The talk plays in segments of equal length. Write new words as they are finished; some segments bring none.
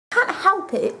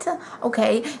help it,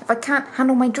 okay, if I can't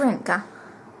handle my drink.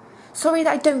 Sorry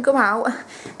that I don't go out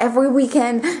every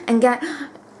weekend and get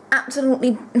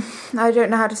absolutely, I don't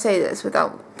know how to say this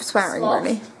without swearing,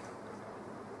 really.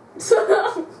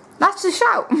 That's a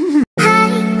shout.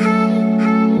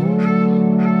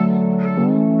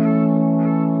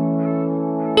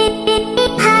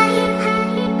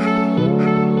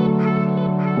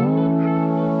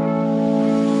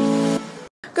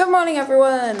 Good morning,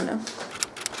 everyone.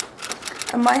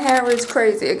 And my hair is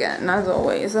crazy again, as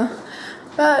always.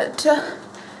 But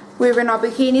we're in our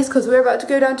bikinis because we're about to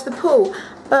go down to the pool.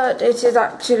 But it is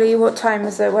actually, what time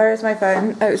is it? Where is my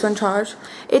phone? Oh, it's on charge.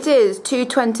 It is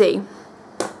 2:20.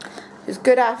 It's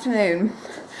good afternoon.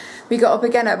 We got up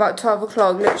again at about 12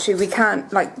 o'clock. Literally, we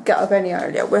can't like get up any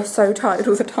earlier. We're so tired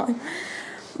all the time.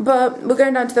 But we're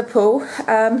going down to the pool.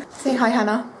 Say hi,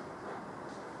 Hannah.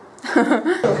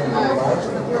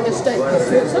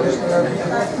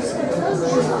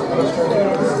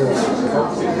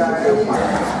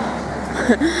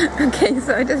 Okay,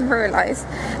 so I just realised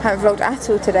I haven't vlogged at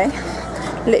all today.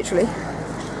 Literally.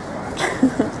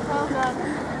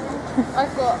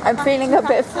 I'm feeling a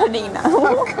bit funny now.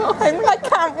 Oh, I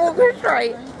can't walk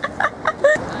straight.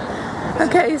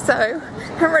 Okay, so I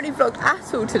haven't really vlogged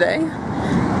at all today.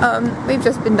 We've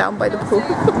just been down by the pool.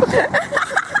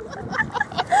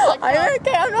 I'm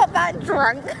okay, I'm not that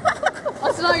drunk.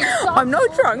 I'm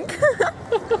not drunk.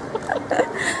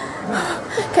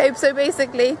 Okay, so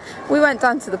basically we went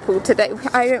down to the pool today.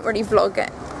 I don't really vlog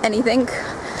anything.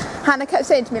 Hannah kept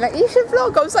saying to me like, you should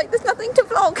vlog. I was like, there's nothing to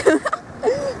vlog.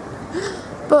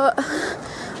 But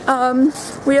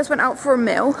we just went out for a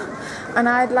meal and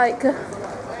I had like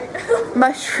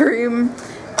mushroom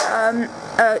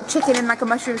chicken in like a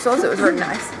mushroom sauce. It was really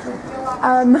nice.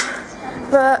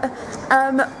 But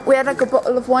we had like a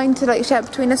bottle of wine to like share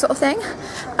between us, sort of thing.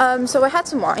 So I had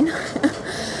some wine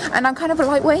and I'm kind of a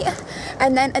lightweight,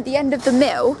 and then at the end of the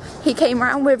meal he came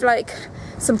around with like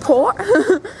some port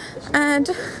and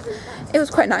it was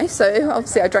quite nice, so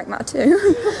obviously I drank that too.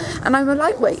 And I'm a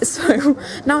lightweight, so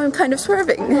now I'm kind of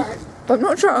swerving, but I'm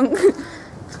not drunk.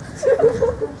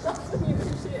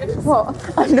 What?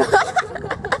 I'm not.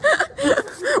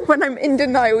 When I'm in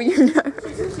denial, you know.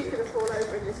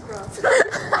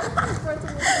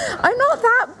 I'm not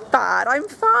that bad, I'm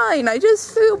fine, I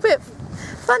just feel a bit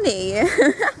funny.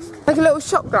 Like a little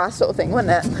shot glass sort of thing,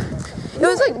 wasn't it? It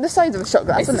was like the size of a shot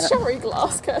glass, wasn't it? It's a sherry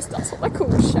glass, Kirst, that's what they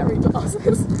call sherry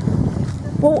glasses.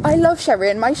 Well, I love sherry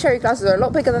and my sherry glasses are a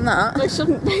lot bigger than that. They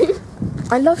shouldn't be.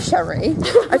 I love sherry.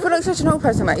 I feel like such an old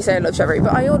person when you say I love sherry,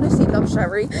 but I honestly love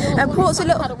sherry. And port's a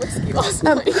little... I had a whiskey last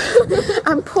night.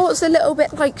 And port's a little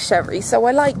bit like sherry, so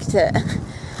I liked it.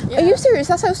 Yeah. Are you serious?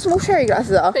 That's how small sherry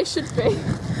glasses are? They should be.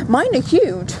 Mine are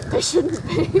huge. They shouldn't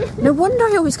be. No wonder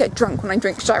I always get drunk when I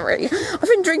drink sherry. I've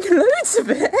been drinking loads of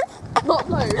it. Not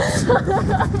loads.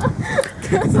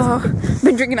 Oh, I've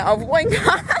been drinking it out of a wine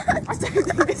glass. I don't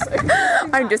think so.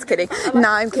 I'm just kidding.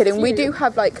 Nah, I'm kidding. We do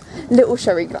have like little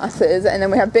sherry glasses and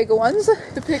then we have bigger ones.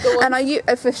 The bigger ones? And I use,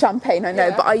 for champagne, I know,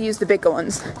 yeah. But I use the bigger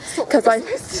ones. Because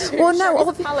well,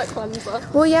 no, palate cleanser.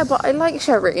 Well, yeah, but I like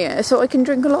sherry, so I can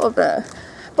drink a lot of it.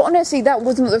 But honestly, that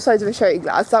wasn't the size of a sherry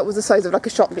glass. That was the size of like a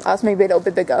shot glass, maybe a little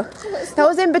bit bigger. That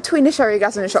was in between a sherry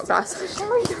glass and a shot glass.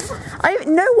 I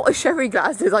know what a sherry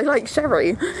glass is. I like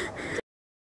sherry.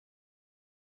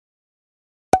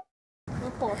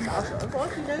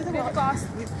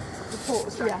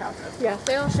 Yeah,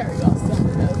 they are sherry glasses.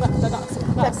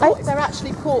 They're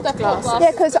actually port glasses.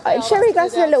 Yeah, because sherry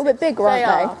glasses are a little bit bigger,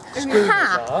 aren't they?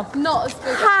 Ha! Not as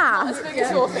big. Ha! Not as big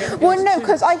as your thing. Well, no,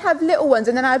 because I have little ones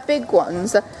and then I have big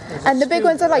ones. And the big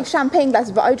ones are like champagne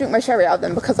glasses, but I drink my sherry out of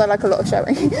them because I like a lot of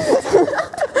sherry. It's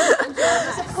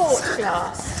a port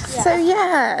glass. Yeah. So,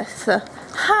 yes.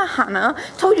 Ha, Hannah.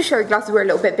 Told you sherry glasses were a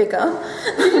little bit bigger.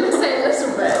 You didn't say a little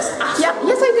bit. Yeah,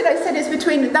 yes I did. I said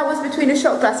that was between a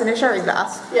shot glass and a sherry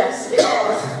glass. Yes, it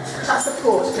was. That's a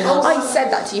port glass. I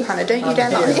said that to you, Hannah. Don't you dare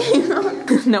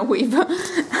lie. No, we've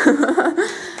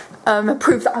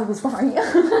proved that I was right.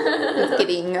 Just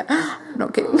kidding.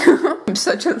 Not kidding. I'm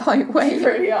such a lightweight. You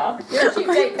really are. You're a cheap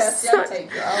date, Kirsty. I'll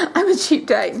take you out. I'm a cheap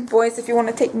date. Boys, if you want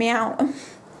to take me out.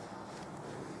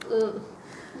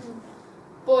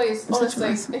 Boys,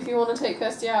 honestly, if you want to take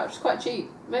Kirsty out, it's quite cheap.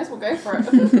 May as well go for it.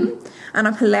 And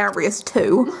I'm hilarious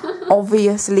too.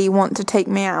 Obviously want to take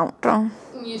me out.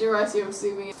 You do right, you're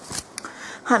assuming.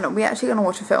 Hannah, we're actually going to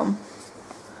watch a film.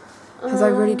 Because I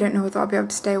really don't know whether I'll be able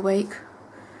to stay awake.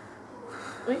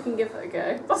 We can give it a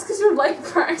go. That's because you're like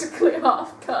practically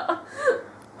half cut.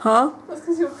 Huh? That's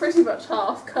because you're pretty much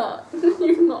half cut.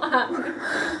 You've not had.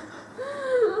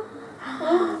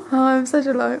 Oh, I'm such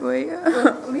a lightweight. Well,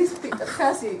 at least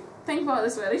Kirsty, think about it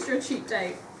this way. At least you're a cheap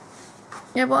date.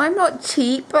 Yeah, but I'm not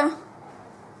cheap. Can't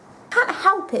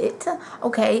help it.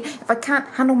 Okay, if I can't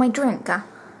handle my drink.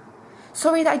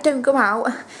 Sorry that I don't go out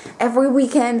every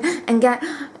weekend and get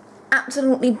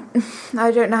absolutely...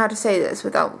 I don't know how to say this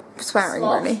without swearing,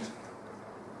 really.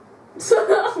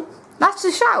 That's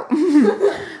a shout.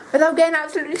 Without getting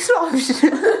absolutely sloshed.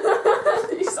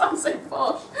 You sound so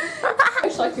posh. I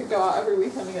wish I could go out every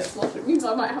weekend and get sloshed. It means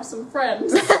I might have some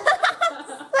friends.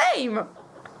 Same.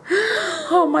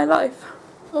 Oh, my life.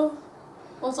 Oh.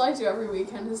 What I do every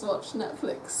weekend is watch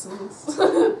Netflix and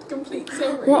complete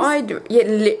series. What I do, yeah,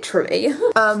 literally.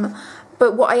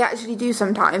 But what I actually do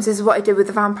sometimes is what I did with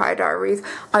the Vampire Diaries.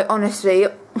 I honestly,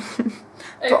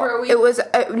 over a week. It was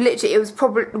literally, it was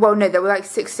probably, well, no, there were like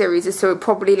 6 series, so it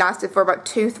probably lasted for about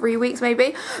 2-3 weeks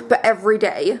maybe. But every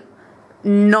day,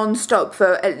 non-stop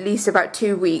for at least about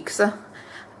 2 weeks.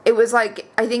 It was like,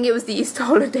 I think it was the Easter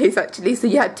holidays actually, so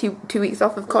you had two weeks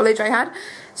off of college I had.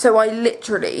 So I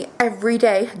literally, every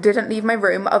day, didn't leave my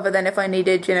room other than if I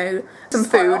needed, you know, some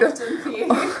food.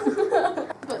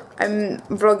 I'm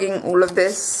vlogging all of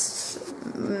this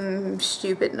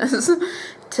stupidness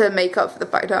to make up for the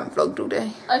fact I haven't vlogged all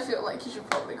day. I feel like you should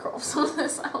probably crop some of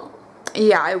this out.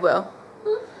 Yeah, I will.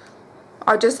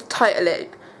 I'll just title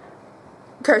it,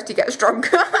 Kirsty Gets Drunk.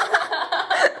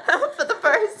 For the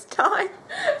first time.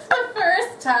 For the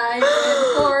first time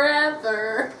in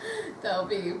forever. There'll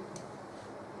be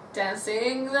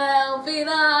dancing, there'll be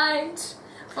light.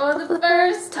 For the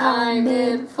first time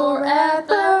in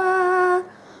forever.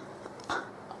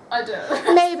 I don't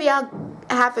know. Maybe I'll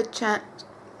have a chat.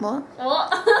 What?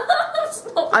 What?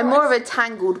 I'm more of a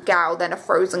tangled gal than a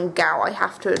frozen gal, I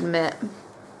have to admit.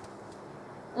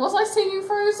 Was I singing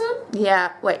Frozen?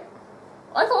 Yeah, wait.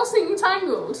 I thought I was singing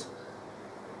Tangled.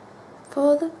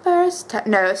 For the first time.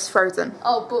 No, it's Frozen.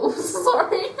 Oh, balls.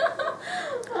 Sorry.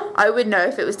 I would know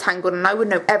if it was Tangled, and I would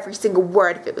know every single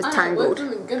word if it was Tangled. I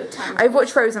wasn't good at Tangled. I've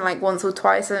watched Frozen like once or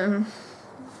twice, and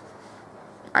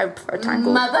I prefer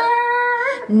Tangled. Mother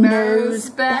knows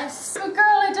best. But girl,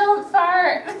 I don't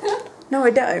fart. No,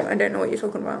 I don't. I don't know what you're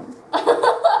talking about.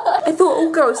 I thought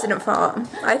all girls didn't fart.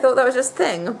 I thought that was just a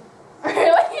thing.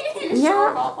 Really? You Yeah.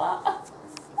 sure about that?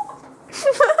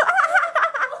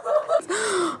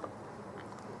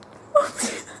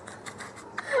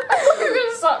 I thought you were going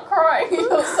to start crying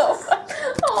yourself. I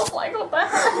was like, what the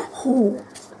hell?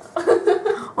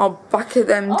 Oh, back in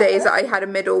them days that I had a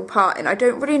middle part, and I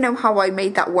don't really know how I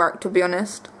made that work, to be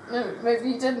honest. No,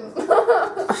 maybe you didn't.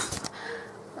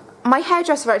 My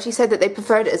hairdresser actually said that they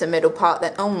preferred it as a middle part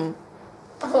than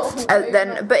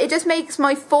but it just makes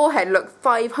my forehead look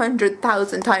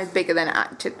 500,000 times bigger than it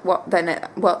actually.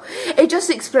 It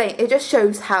just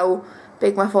shows how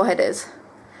big my forehead is.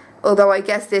 Although I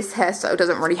guess this hairstyle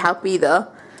doesn't really help either.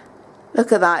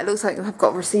 Look at that. It looks like I've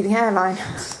got a receding hairline.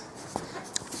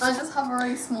 I just have a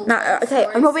really small. Now, okay,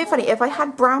 I'm not being funny. If I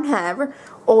had brown hair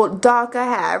or darker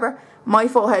hair, my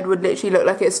forehead would literally look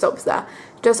like it stops there.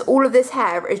 Just all of this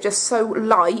hair is just so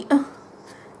light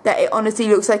that it honestly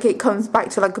looks like it comes back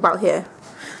to like about here.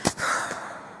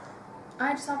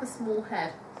 I just have a small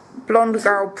head. Blonde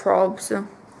girl probs.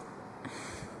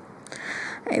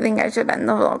 I think I should end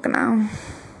the vlog now.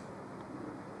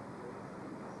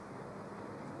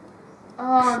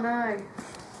 Oh no.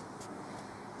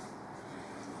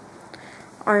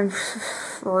 I'm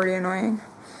really annoying.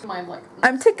 Like,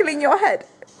 I'm tickling your head.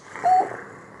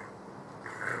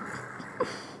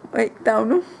 Wait,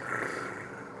 down.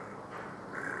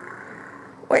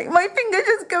 Wait, my finger's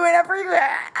just going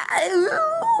everywhere.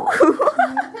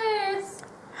 this.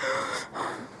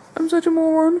 I'm such a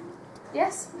moron.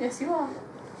 Yes, yes you are.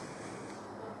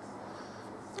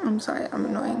 I'm sorry, I'm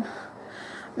annoying.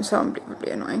 I'm so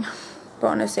unbelievably annoying. But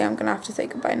honestly, I'm gonna have to say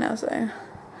goodbye now, so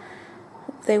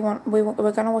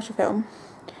we're gonna watch a film.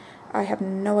 I have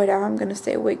no idea how I'm gonna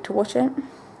stay awake to watch it.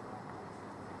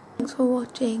 Thanks for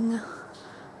watching.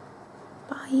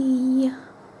 Bye.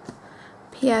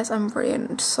 P.S. I'm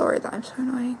really sorry that I'm so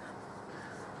annoying.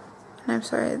 And I'm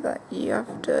sorry that you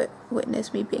have to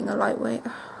witness me being a lightweight.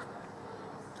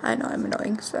 I know I'm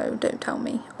annoying, so don't tell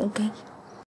me, okay?